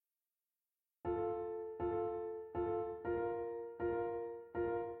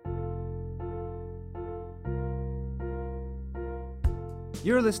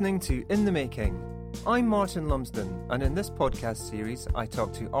You're listening to In the Making. I'm Martin Lumsden, and in this podcast series I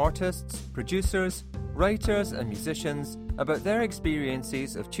talk to artists, producers, writers and musicians about their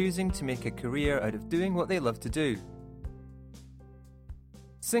experiences of choosing to make a career out of doing what they love to do.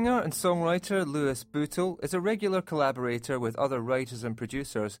 Singer and songwriter Lewis Bootle is a regular collaborator with other writers and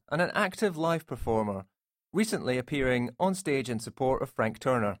producers and an active live performer, recently appearing on stage in support of Frank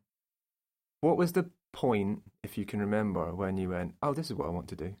Turner. What was the point, if you can remember, when you went, oh, this is what I want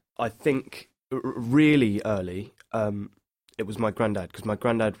to do? I think really early, it was my granddad, because my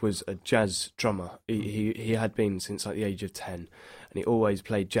granddad was a jazz drummer. He had been since like the age of 10, and he always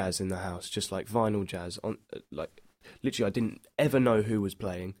played jazz in the house, just like vinyl jazz. Literally, I didn't ever know who was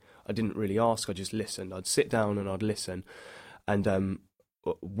playing. I didn't really ask. I just listened. I'd sit down and I'd listen, and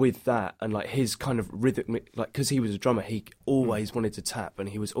with that and like his kind of rhythmic, like because he was a drummer, he always wanted to tap, and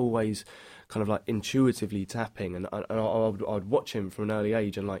he was always kind of like intuitively tapping, and I'd watch him from an early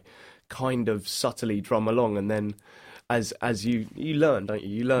age and like kind of subtly drum along, and then as you learn, don't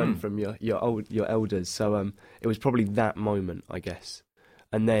you? You learn from your elders. So it was probably that moment, I guess,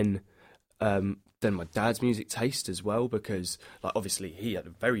 and then my dad's music taste as well, because like obviously he had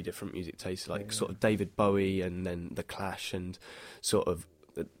a very different music taste, like sort of David Bowie and then The Clash and sort of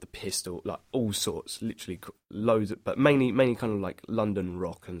the Pistol, like all sorts, literally loads, but mainly kind of like London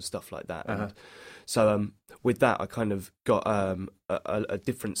rock and stuff like that. And so with that, I kind of got a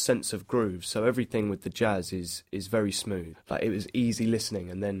different sense of groove. So everything with the jazz is very smooth. Like it was easy listening,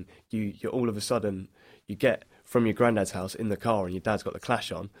 and then you all of a sudden you get from your granddad's house in the car and your dad's got The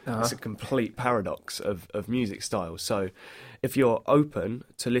Clash on. It's a complete paradox of music styles. So if you're open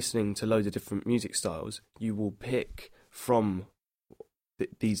to listening to loads of different music styles, you will pick from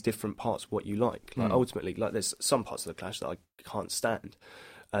these different parts what you like. Like ultimately, like there's some parts of The Clash that I can't stand,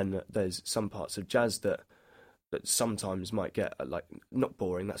 and there's some parts of jazz that sometimes might get like not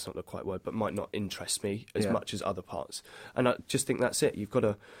boring, that's not the quite word, but might not interest me as much as other parts. And I just think that's it. You've got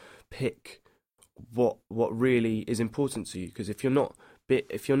to pick what really is important to you, because if you're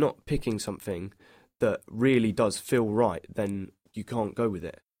not picking something that really does feel right, then you can't go with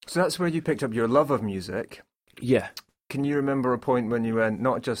it. So that's where you picked up your love of music. Yeah. Can you remember a point when you went,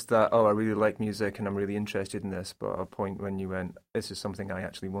 not just that, oh, I really like music and I'm really interested in this, but a point when you went, this is something I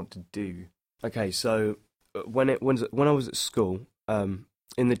actually want to do? Okay, so when I was at school, in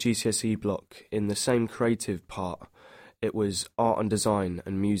the GCSE block, in the same creative part, it was art and design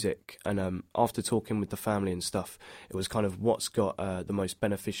and music. And after talking with the family and stuff, it was kind of what's got the most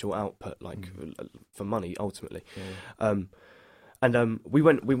beneficial output, like for money, ultimately. Yeah. And we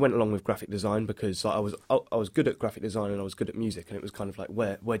went along with graphic design, because like, I was good at graphic design and I was good at music, and it was kind of like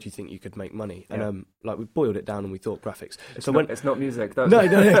where do you think you could make money? And like we boiled it down and we thought graphics. It's not music. No, do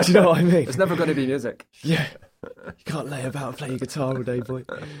you know what I mean? It's never going to be music. Yeah, you can't lay about and play your guitar all day, boy.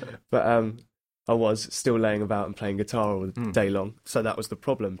 But I was still laying about and playing guitar all day long, so that was the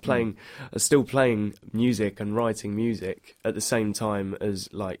problem. Still playing music and writing music at the same time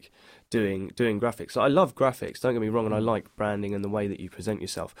as like doing graphics. So I love graphics, don't get me wrong, and I like branding and the way that you present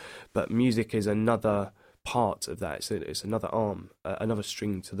yourself, but music is another part of that. It's another arm, another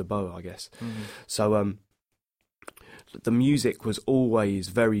string to the bow, I guess. So the music was always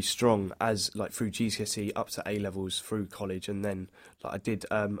very strong, as like through GCSE up to A levels, through college, and then like I did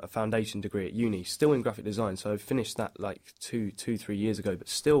a foundation degree at uni, still in graphic design. So I finished that like 3 years ago, but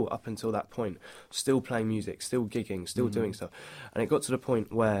still up until that point, still playing music, still gigging, still doing stuff. And it got to the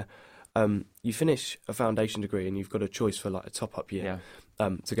point where you finish a foundation degree and you've got a choice for like a top-up year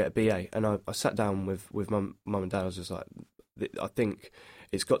to get a BA. And I sat down with mum and dad. I was just like, I think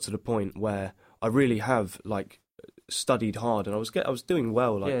it's got to the point where I really have like studied hard, and I was doing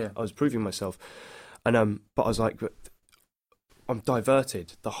well, like I was proving myself, and but I was like, I'm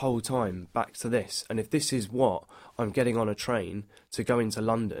diverted the whole time back to this, and if this is what I'm getting on a train to go into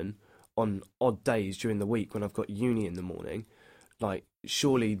London on odd days during the week when I've got uni in the morning, like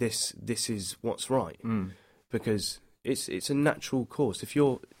surely this is what's right, because it's a natural course. If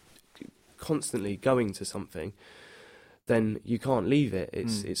you're constantly going to something, then you can't leave it.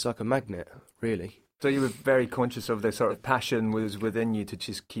 It's like a magnet, really. So you were very conscious of the sort of passion was within you to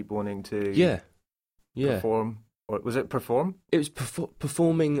just keep wanting to perform. Or was it perform? It was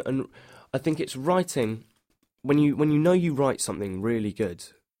performing, and I think it's writing. When you know you write something really good,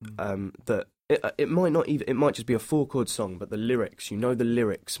 that it might not even, it might just be a 4-chord song, but the lyrics, the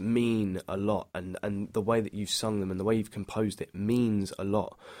lyrics mean a lot, and the way that you've sung them and the way you've composed it means a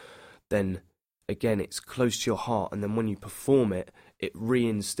lot. Then again, it's close to your heart, and then when you perform it, it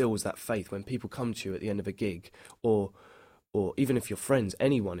reinstills that faith when people come to you at the end of a gig, or or even if your friends,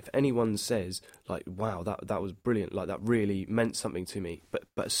 anyone, if anyone says like, wow, that was brilliant, like that really meant something to me, but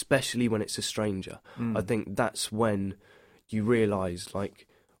especially when it's a stranger, I think that's when you realise like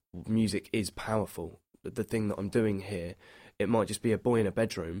music is powerful. The thing that I'm doing here, it might just be a boy in a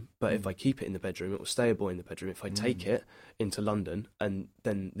bedroom, but if I keep it in the bedroom, it will stay a boy in the bedroom. If I take it into London, and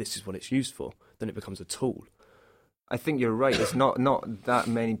then this is what it's used for, then it becomes a tool. I think you're right. It's not that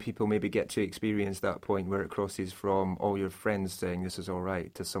many people maybe get to experience that point where it crosses from all your friends saying this is all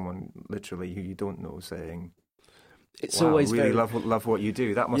right to someone literally who you don't know saying, It's wow, always really very... love what you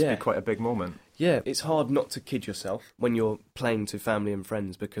do. That must be quite a big moment. Yeah, it's hard not to kid yourself when you're playing to family and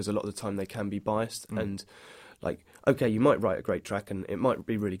friends, because a lot of the time they can be biased and like, okay, you might write a great track and it might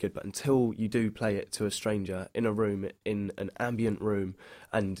be really good, but until you do play it to a stranger in a room, in an ambient room,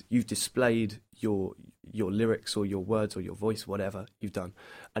 and you've displayed your lyrics or your words or your voice, whatever you've done,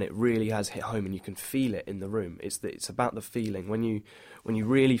 and it really has hit home and you can feel it in the room. It's about the feeling. When you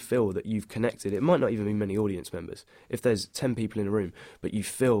really feel that you've connected, it might not even be many audience members. If there's 10 people in a room, but you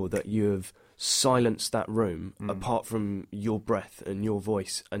feel that you've silenced that room apart from your breath and your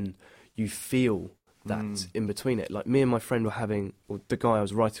voice, and you feel that in between it. Like me and my friend were having, or the guy I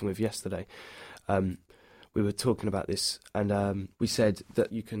was writing with yesterday, we were talking about this, and we said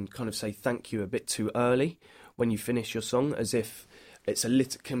that you can kind of say thank you a bit too early when you finish your song, as if it's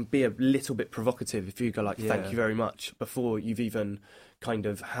can be a little bit provocative if you go like thank you very much before you've even kind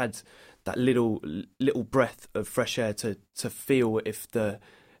of had that little breath of fresh air to feel if the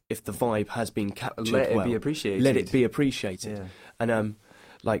vibe has been captured. Let it be appreciated. Let it be appreciated. Yeah. And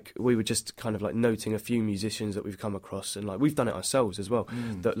like we were just kind of like noting a few musicians that we've come across, and like we've done it ourselves as well.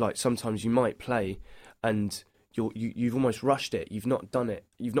 That like sometimes you might play and you've almost rushed it. You've not done it.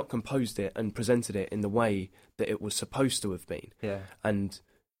 You've not composed it and presented it in the way that it was supposed to have been. Yeah. And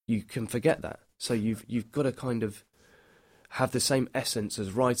you can forget that. So you've got to kind of have the same essence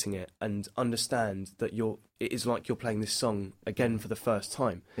as writing it and understand that it is like you're playing this song again for the first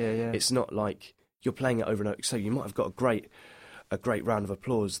time. Yeah, yeah. It's not like you're playing it over and over. So you might have got a great round of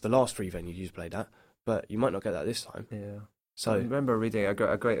applause the last 3 venues you played at, but you might not get that this time. Yeah. So I remember reading a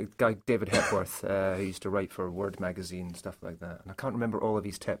great guy, David Hepworth, who used to write for Word magazine and stuff like that. And I can't remember all of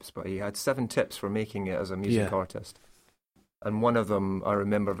his tips, but he had 7 tips for making it as a music artist. And one of them I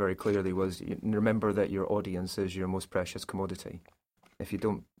remember very clearly was, remember that your audience is your most precious commodity. If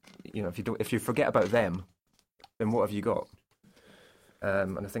you forget about them, then what have you got?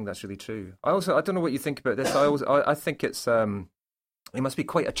 And I think that's really true. I don't know what you think about this. I think it must be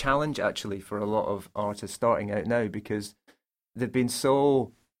quite a challenge actually for a lot of artists starting out now, because they've been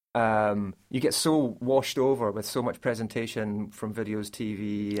so you get so washed over with so much presentation from videos,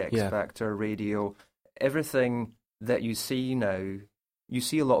 TV, X Factor, radio, everything that you see now. You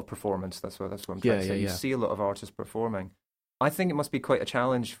see a lot of performance. That's what I'm trying to say. You see a lot of artists performing. I think it must be quite a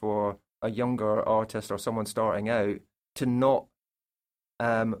challenge for a younger artist or someone starting out to not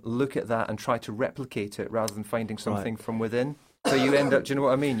look at that and try to replicate it rather than finding something from within. So you end up, do you know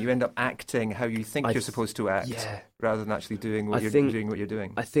what I mean? You end up acting how you think you're supposed to act rather than actually doing what you're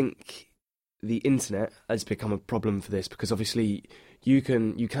doing. I think the internet has become a problem for this, because obviously you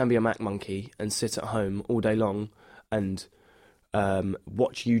can be a Mac monkey and sit at home all day long and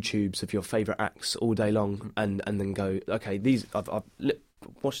watch YouTubes of your favourite acts all day long and then go, okay, I've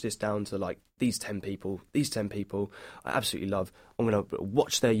watched this down to like these 10 people I absolutely love. I'm going to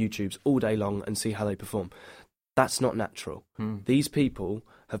watch their YouTubes all day long and see how they perform. That's not natural. These people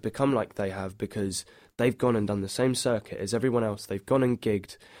have become like they have because they've gone and done the same circuit as everyone else. They've gone and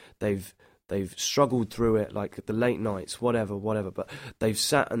gigged. They've struggled through it, like the late nights, whatever. But they've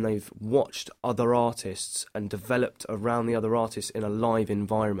sat and they've watched other artists and developed around the other artists in a live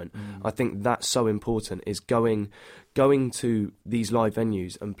environment. I think that's so important, is going to these live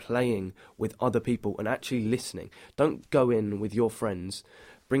venues and playing with other people and actually listening. Don't go in with your friends.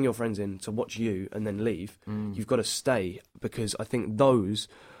 Bring your friends in to watch you and then leave. You've got to stay, because I think those,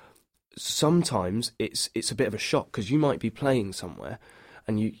 sometimes it's a bit of a shock, because you might be playing somewhere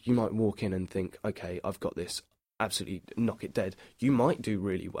and you might walk in and think, okay, I've got this, absolutely knock it dead. You might do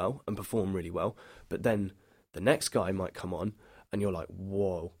really well and perform really well, but then the next guy might come on and you're like,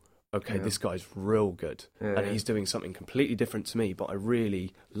 whoa, okay, this guy's real good. And he's doing something completely different to me, but I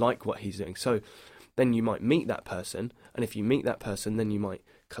really like what he's doing. So then you might meet that person, and if you meet that person, then you might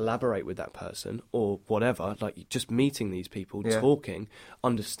collaborate with that person or whatever, like just meeting these people, talking,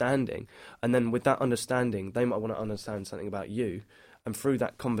 understanding, and then with that understanding, they might want to understand something about you, and through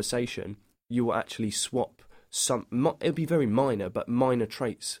that conversation, you will actually swap some, it'll be very minor, but minor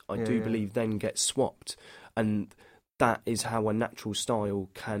traits, I do believe, then get swapped, and that is how a natural style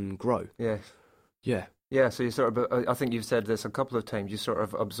can grow. Yes. Yeah. Yeah, so you sort of, I think you've said this a couple of times, you sort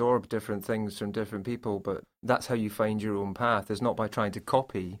of absorb different things from different people, but that's how you find your own path. It's not by trying to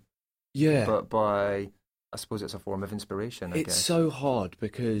copy, Yeah. but by, I suppose it's a form of inspiration, I guess. It's so hard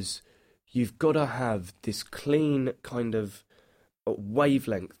because you've got to have this clean kind of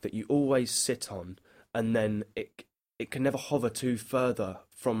wavelength that you always sit on, and then it can never hover too further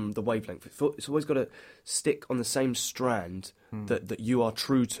from the wavelength. It's always got to stick on the same strand that you are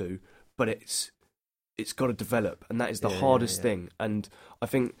true to, but it's got to develop, and that is the hardest thing. And I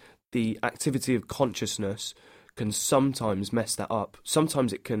think the activity of consciousness can sometimes mess that up.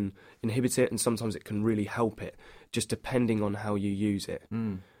 Sometimes it can inhibit it, and sometimes it can really help it, just depending on how you use it.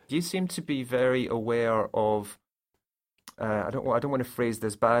 You seem to be very aware of, I don't want to phrase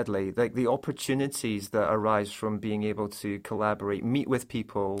this badly, like the opportunities that arise from being able to collaborate, meet with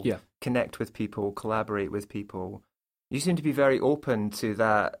people, connect with people, collaborate with people. You seem to be very open to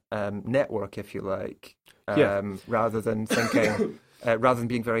that network, if you like, rather than thinking, rather than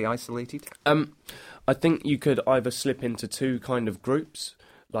being very isolated. I think you could either slip into two kind of groups.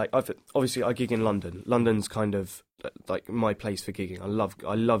 Like, obviously, I gig in London. London's kind of like my place for gigging. I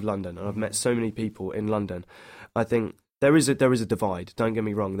love London, and I've met so many people in London. I think there is a divide. Don't get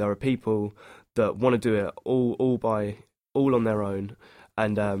me wrong. There are people that want to do it all on their own.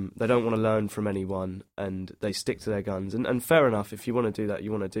 And they don't want to learn from anyone, and they stick to their guns. And fair enough, if you want to do that,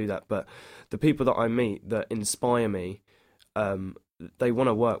 you want to do that. But the people that I meet that inspire me, they want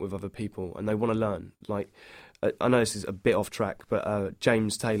to work with other people, and they want to learn. Like, I know this is a bit off track, but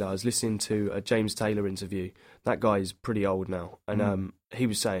James Taylor, I was listening to a James Taylor interview. That guy is pretty old now, and he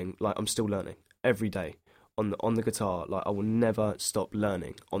was saying, like, I'm still learning every day on the guitar. Like, I will never stop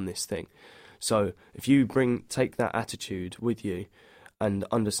learning on this thing. So if you take that attitude with you, and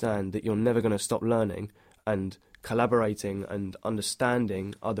understand that you're never going to stop learning and collaborating and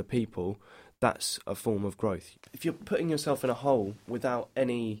understanding other people, that's a form of growth. If you're putting yourself in a hole without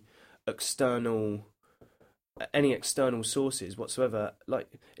any external sources whatsoever, like,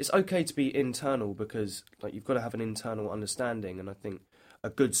 it's okay to be internal, because like you've got to have an internal understanding, and I think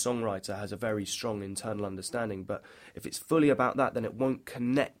a good songwriter has a very strong internal understanding. But if it's fully about that, then it won't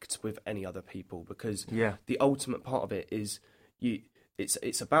connect with any other people, because the ultimate part of it is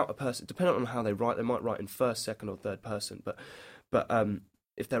It's about a person. Depending on how they write, they might write in first, second, or third person. But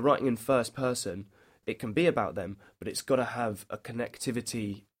if they're writing in first person, it can be about them, but it's got to have a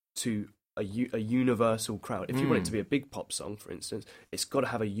connectivity to a universal crowd. If you want it to be a big pop song, for instance, it's got to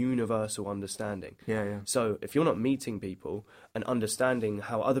have a universal understanding. So if you're not meeting people and understanding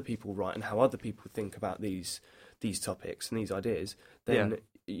how other people write and how other people think about these topics and these ideas, then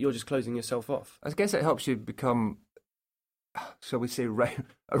you're just closing yourself off. I guess it helps you become, shall we say,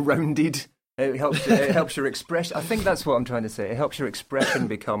 rounded. It helps your expression. I think that's what I'm trying to say. It helps your expression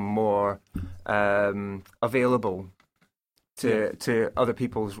become more available to other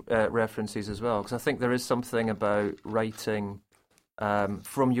people's references as well. Because I think there is something about writing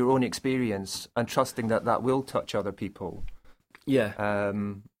from your own experience and trusting that will touch other people.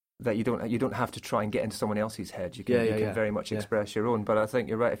 That you don't have to try and get into someone else's head. You can very much express your own. But I think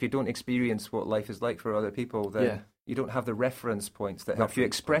you're right. If you don't experience what life is like for other people, then you don't have the reference points that help you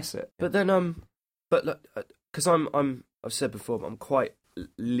express it. But then, because I've said before, but I'm quite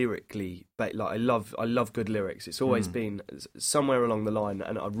lyrically, like I love good lyrics. It's always been somewhere along the line,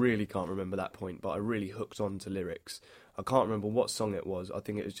 and I really can't remember that point, but I really hooked on to lyrics. I can't remember what song it was. I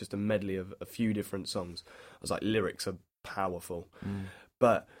think it was just a medley of a few different songs. I was like, lyrics are powerful,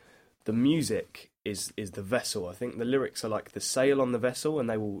 but the music is the vessel. I think the lyrics are like the sail on the vessel, and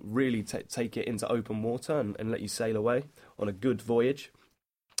they will really take it into open water and let you sail away on a good voyage.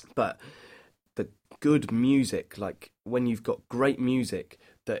 But the good music, like when you've got great music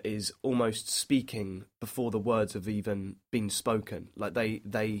that is almost speaking before the words have even been spoken, like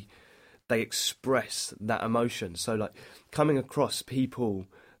they express that emotion. So like coming across people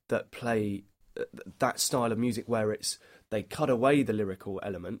that play that style of music where they cut away the lyrical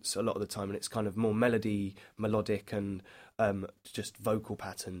elements a lot of the time, and it's kind of more melodic and just vocal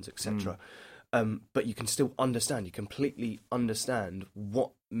patterns, etc. But you can still understand, you completely understand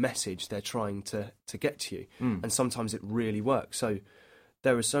what message they're trying to get to you. And sometimes it really works. So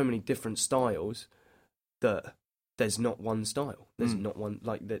there are so many different styles that there's not one style. There's not one,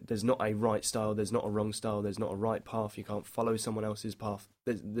 like, there's not a right style, there's not a wrong style, there's not a right path. You can't follow someone else's path.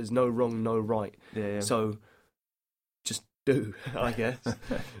 There's no wrong, no right. So just do, I guess.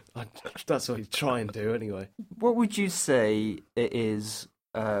 That's what you try and do anyway. What would you say it is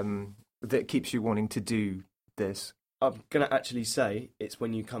that keeps you wanting to do this? I'm going to actually say it's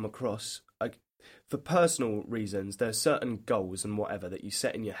when you come across, for personal reasons, there are certain goals and whatever that you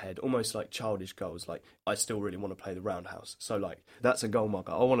set in your head, almost like childish goals. Like, I still really want to play the Roundhouse. So, like, that's a goal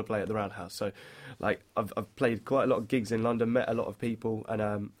marker. I want to play at the Roundhouse. So, like, I've played quite a lot of gigs in London, met a lot of people,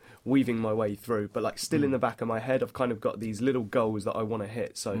 and weaving my way through. But, like, still in the back of my head, I've kind of got these little goals that I want to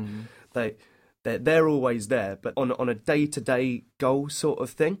hit. So, they're always there. But on a day-to-day goal sort of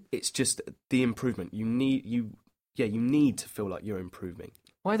thing, it's just the improvement. You need to feel like you're improving.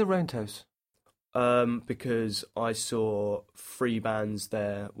 Why the Roundhouse? Because I saw 3 bands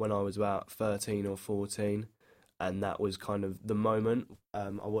there when I was about 13 or 14, and that was kind of the moment. I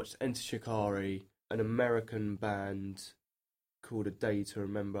watched Enter Shikari, an American band called A Day to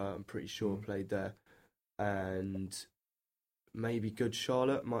Remember, I'm pretty sure played there, and maybe Good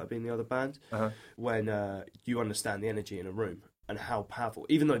Charlotte might have been the other band, when you understand the energy in a room and how powerful,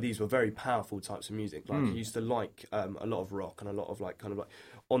 even though these were very powerful types of music, like I used to like a lot of rock and a lot of like kind of like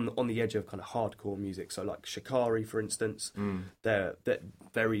on the edge of kind of hardcore music. So like Shikari, for instance, they're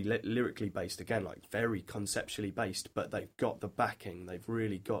very lyrically based, again, like very conceptually based, but they've got the backing, they've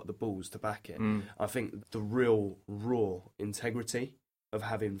really got the balls to back it. I think the real raw integrity of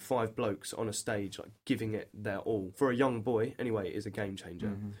having 5 blokes on a stage, like giving it their all, for a young boy anyway, is a game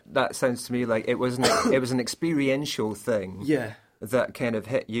changer. That sounds to me like it was an experiential thing. Yeah. That kind of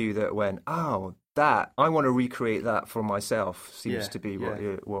hit you, that went, oh, that I want to recreate that for myself. Seems to be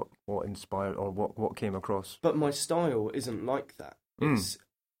what inspired, or what came across. But my style isn't like that. It's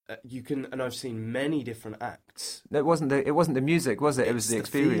you can, and I've seen many different acts. It wasn't the music, was it? It was the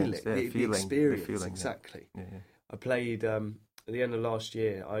experience, the feeling, exactly. Yeah. I played at the end of last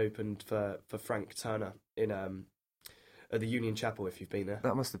year. I opened for Frank Turner in at the Union Chapel. If you've been there,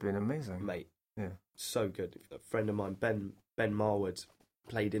 that must have been amazing, mate. Yeah, so good. A friend of mine, Ben Marwood,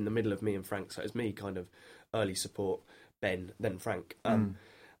 played in the middle of me and Frank, so it was me kind of early support, Ben, then Frank. And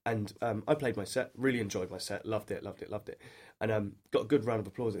I played my set, really enjoyed my set, loved it, and got a good round of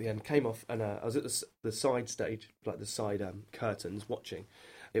applause at the end. Came off, and I was at the side stage, like the side curtains, watching.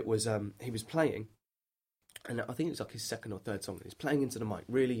 It was he was playing, and I think it was like his second or third song. He's playing into the mic,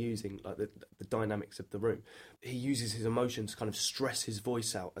 really using like the dynamics of the room. He uses his emotion to kind of stress his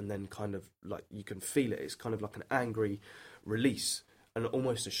voice out, and then kind of like you can feel it. It's kind of like an angry release and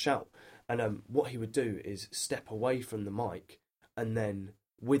almost a shout. And what he would do is step away from the mic, and then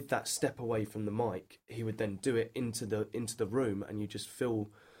with that step away from the mic, he would then do it into the room, and you just feel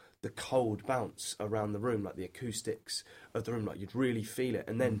the cold bounce around the room, like the acoustics of the room, like you'd really feel it.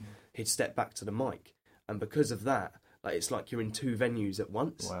 And then he'd step back to the mic, and because of that, like it's like you're in 2 venues at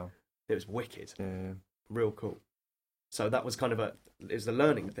once. Wow, it was wicked. Yeah. Real cool. So that was kind of it was the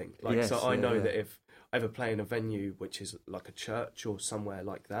learning thing. Like, yes, so I know that if I ever play in a venue which is like a church or somewhere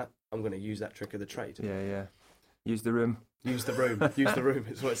like that, I'm going to use that trick of the trade. Yeah. Use the room. Use the room. Use the room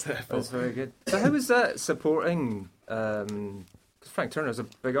is what it's there for. That's very good. So how was that supporting? Because Frank Turner's a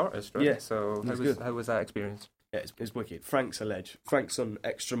big artist, right? Yeah. So how was that experience? Yeah, it's wicked. Frank's a ledge. Frank's on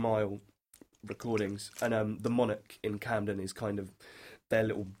Extra Mile recordings, and the Monarch in Camden is kind of their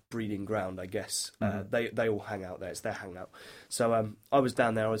little breeding ground, I guess. They all hang out there. It's their hangout. So I was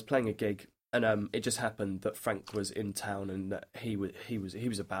down there. I was playing a gig, and it just happened that Frank was in town, and that he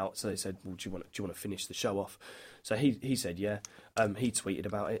was about. So they said, "Well, do you want to finish the show off?" So he said, "Yeah." He tweeted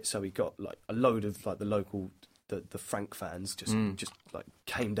about it, so he got like a load of like the local the Frank fans just like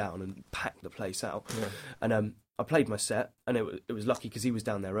came down and packed the place out. Yeah. And I played my set, and it was lucky because he was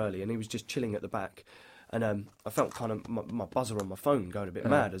down there early, and he was just chilling at the back. And I felt kind of my buzzer on my phone going a bit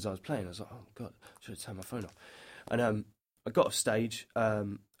mad as I was playing. I was like, oh, God, I should have turned my phone off. And I got off stage,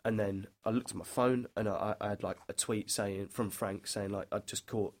 and then I looked at my phone, and I had like a tweet from Frank saying, like, I just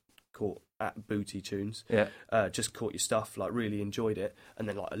caught at Booty Tunes. Yeah. Just caught your stuff, like, really enjoyed it. And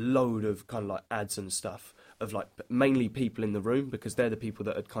then, like, a load of kind of like ads and stuff of like mainly people in the room, because they're the people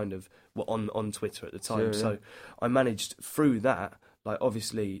that had kind of were on Twitter at the time. Yeah. So I managed through that, like,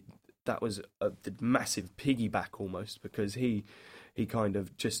 obviously that was a massive piggyback almost, because he kind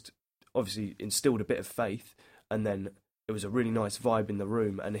of just obviously instilled a bit of faith, and then it was a really nice vibe in the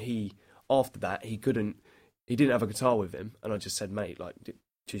room. And after that he didn't have a guitar with him, and I just said, mate, like,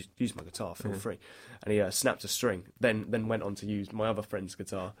 just use my guitar, feel free. And he snapped a string, then went on to use my other friend's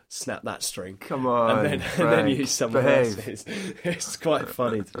guitar, snapped that string, come on, and then used someone else's. It's quite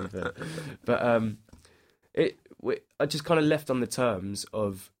funny to be fair. But I just kind of left on the terms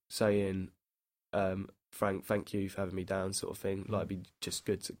of saying, Frank, thank you for having me down, sort of thing. Like, it'd be just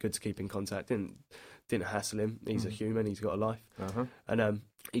good to keep in contact. Didn't hassle him. He's a human. He's got a life. And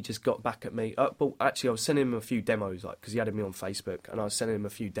he just got back at me. But actually, I was sending him a few demos, like, because he added me on Facebook, and I was sending him a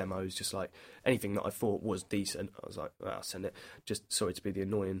few demos, just like anything that I thought was decent. I was like, I'll send it. Just sorry to be the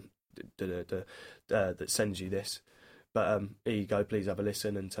annoying that sends you this. But here you go, please have a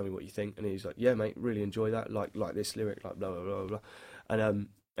listen and tell me what you think. And he's like, yeah, mate, really enjoy that, like this lyric, like blah, blah, blah, blah. And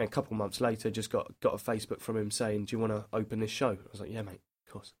a couple months later, just got a Facebook from him saying, do you want to open this show? I was like, yeah, mate,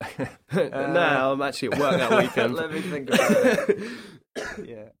 of course. No, I'm actually at work that weekend. Let me think about it.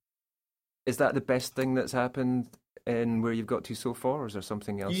 Yeah. Is that the best thing that's happened in where you've got to so far, or is there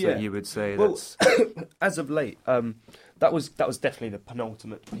something else that you would say that's... As of late, that was definitely the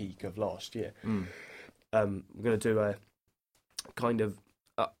penultimate peak of last year. We're going to do a kind of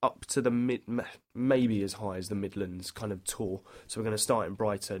up to the maybe as high as the Midlands kind of tour. So we're going to start in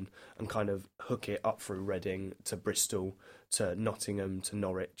Brighton and kind of hook it up through Reading to Bristol to Nottingham to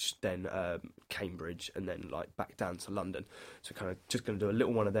Norwich, then Cambridge, and then like back down to London. So kind of just going to do a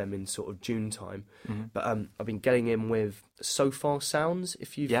little one of them in sort of June time. Mm-hmm. But I've been getting in with So Far Sounds.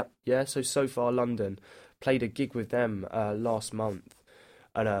 If you So Far London, played a gig with them last month.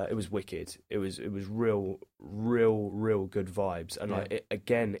 And it was wicked. It was real good vibes. And like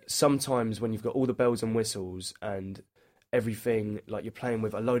again, sometimes when you've got all the bells and whistles and everything, like you're playing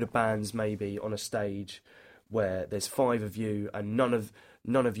with a load of bands maybe on a stage where there's 5 of you and none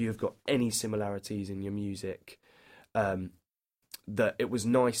of you have got any similarities in your music. That it was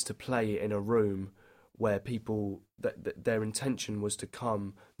nice to play in a room where people that their intention was to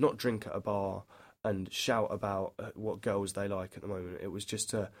come, not drink at a bar and shout about what girls they like at the moment. It was just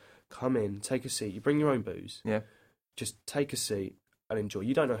to come in, take a seat. You bring your own booze. Yeah. Just take a seat and enjoy.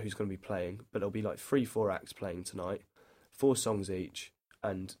 You don't know who's going to be playing, but there'll be like 3-4 acts playing tonight, 4 songs each,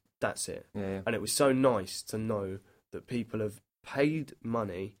 and that's it. Yeah. And it was so nice to know that people have paid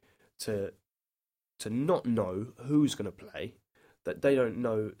money to not know who's going to play, that they don't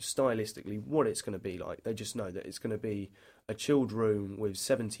know stylistically what it's going to be like. They just know that it's going to be a chilled room with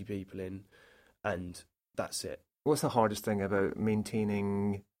 70 people in, and that's it. What's the hardest thing about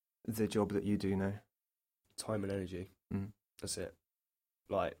maintaining the job that you do now? Time and energy. That's it.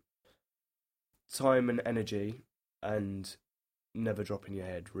 Like, time and energy and never dropping your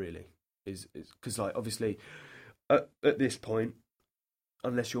head, really. Is because, like, obviously, at this point,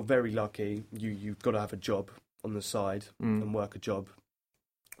 unless you're very lucky, you've got to have a job on the side and work a job.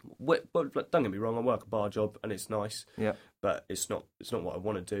 But don't get me wrong, I work a bar job and it's nice. Yeah. But it's not what I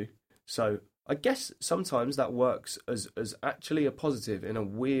want to do. So I guess sometimes that works as actually a positive in a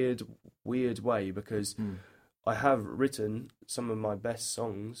weird way, because I have written some of my best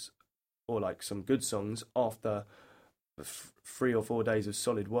songs, or like some good songs, after 3 or 4 days of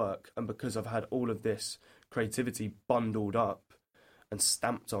solid work, and because I've had all of this creativity bundled up and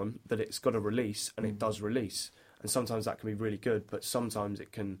stamped on that it's got to release, and it does release. And sometimes that can be really good, but sometimes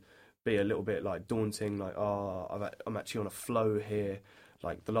it can be a little bit like daunting, like, I'm actually on a flow here.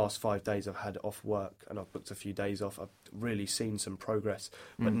 Like the last 5 days I've had off work and I've booked a few days off. I've really seen some progress,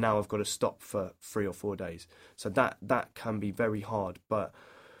 but now I've got to stop for 3 or 4 days. So that can be very hard, but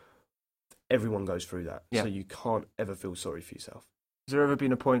everyone goes through that. Yeah. So you can't ever feel sorry for yourself. Has there ever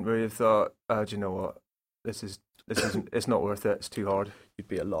been a point where you've thought, do you know what, this is it's not worth it, it's too hard? You'd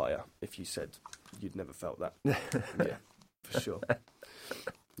be a liar if you said you'd never felt that. Yeah, for sure.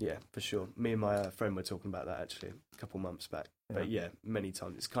 Yeah, for sure. Me and my friend were talking about that actually a couple months back. Yeah. But yeah, many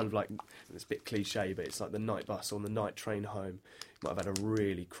times. It's kind of like, it's a bit cliche, but it's like the night bus or the night train home. You might have had a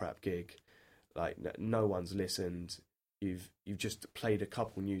really crap gig. Like, no one's listened. You've just played a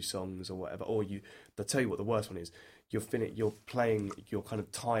couple new songs or whatever. Or they'll tell you what the worst one is. You're playing your kind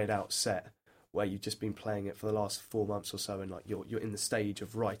of tired out set where you've just been playing it for the last 4 months or so, and like you're in the stage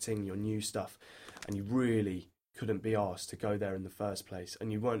of writing your new stuff, and you really couldn't be asked to go there in the first place,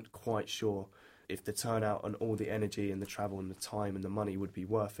 and you weren't quite sure if the turnout and all the energy and the travel and the time and the money would be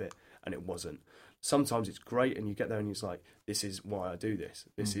worth it, and it wasn't. Sometimes it's great and you get there and it's like, this is why I do this,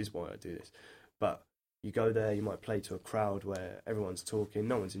 this is why I do this. But you go there, you might play to a crowd where everyone's talking,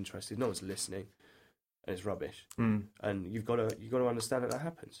 no one's interested, no one's listening, and it's rubbish. And you've got to understand that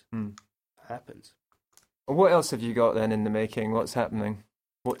happens. Happens. What else have you got then in the making? What's happening?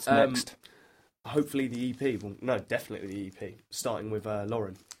 What's next? Hopefully the EP. Well, no, definitely the EP. Starting with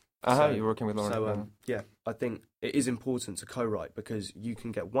Lauren. You're working with Lauren. So yeah, I think it is important to co-write, because you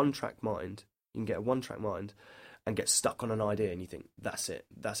can get one-track mind. You can get a one-track mind and get stuck on an idea, and you think that's it.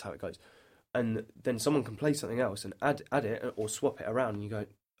 That's how it goes. And then someone can play something else and add it or swap it around, and you go,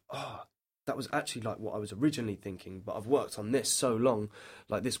 that was actually like what I was originally thinking, but I've worked on this so long,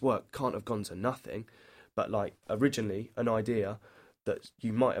 like this work can't have gone to nothing. But like originally an idea that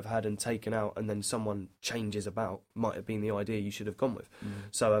you might have had and taken out, and then someone changes about, might have been the idea you should have gone with.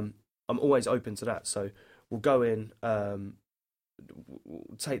 So I'm always open to that. So we'll go in,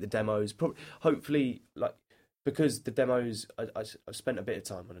 we'll take the demos, hopefully like because the demos, I've spent a bit of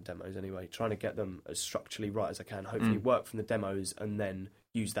time on the demos anyway, trying to get them as structurally right as I can. Hopefully work from the demos and then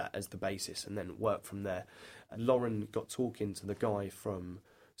use that as the basis and then work from there. And Lauren got talking to the guy from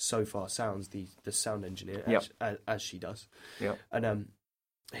So Far Sounds, the sound engineer, as she does. Yeah. And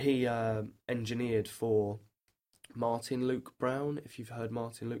he engineered for Martin Luke Brown, if you've heard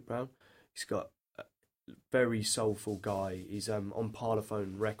Martin Luke Brown. He's got a very soulful guy. He's on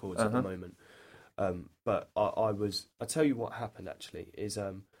Parlophone Records at the moment. But I'll tell you what happened actually, is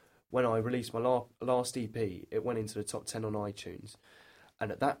when I released my last EP, it went into the top 10 on iTunes.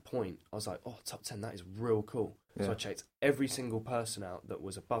 And at that point, I was like, oh, top 10, that is real cool. Yeah. So I checked every single person out that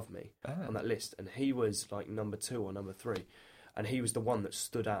was above me on that list. And he was like number 2 or number 3. And he was the one that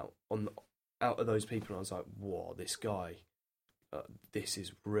stood out out of those people. And I was like, whoa, this guy, this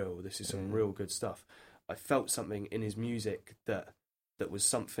is real. This is some real good stuff. I felt something in his music that was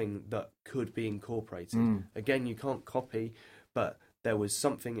something that could be incorporated. Again, you can't copy, but there was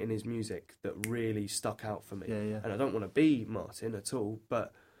something in his music that really stuck out for me. And I don't want to be Martin at all, and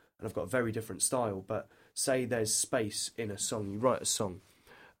I've got a very different style, but say there's space in a song, you write a song,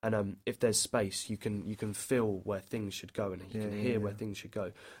 and if there's space, you can feel where things should go, and you can hear where things should go.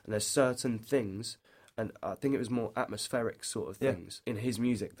 And there's certain things, and I think it was more atmospheric sort of things in his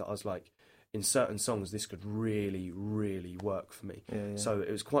music that I was like, in certain songs, this could really, really work for me. So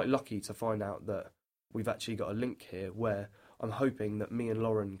it was quite lucky to find out that we've actually got a link here where I'm hoping that me and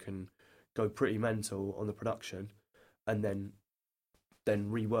Lauren can go pretty mental on the production and then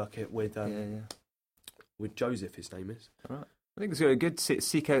rework it with Joseph, his name is. Right. I think it's really good to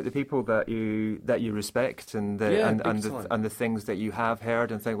seek out the people that you respect and the things that you have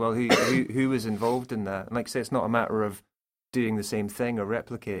heard and think, well, who was involved in that? And like I say, it's not a matter of doing the same thing or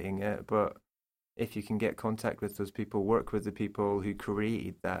replicating it, but if you can get contact with those people, work with the people who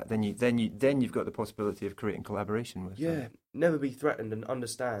created that, then you've got the possibility of creating collaboration with them. Never be threatened and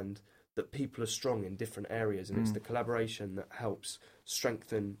understand that people are strong in different areas, and it's the collaboration that helps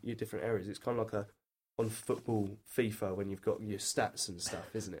strengthen your different areas. It's kind of like on football FIFA when you've got your stats and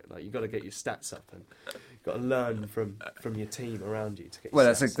stuff, isn't it? Like you've got to get your stats up and you've got to learn from your team around you to get. Well,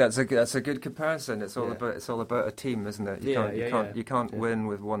 that's a good comparison. It's all about a team, isn't it? You can't win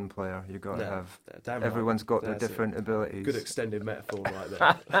with one player. You've got to have everyone's got their different abilities. Good extended metaphor right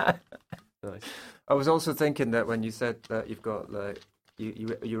there. Nice. I was also thinking that when you said that you've got like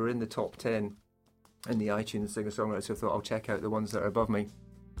you were in the top 10 in the iTunes singer-songwriter, so I thought I'll check out the ones that are above me.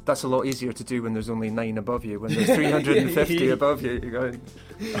 That's a lot easier to do when there's only 9 above you. When there's 350 above you, you're going,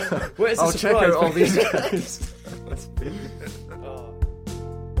 I'll check out all these guys.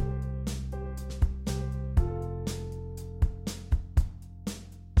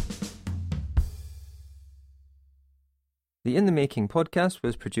 The In the Making podcast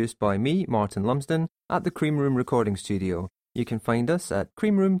was produced by me, Martin Lumsden, at the Cream Room Recording Studio. You can find us at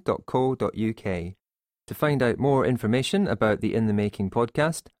creamroom.co.uk. To find out more information about the In the Making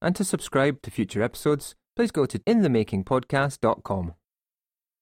podcast and to subscribe to future episodes, please go to inthemakingpodcast.com.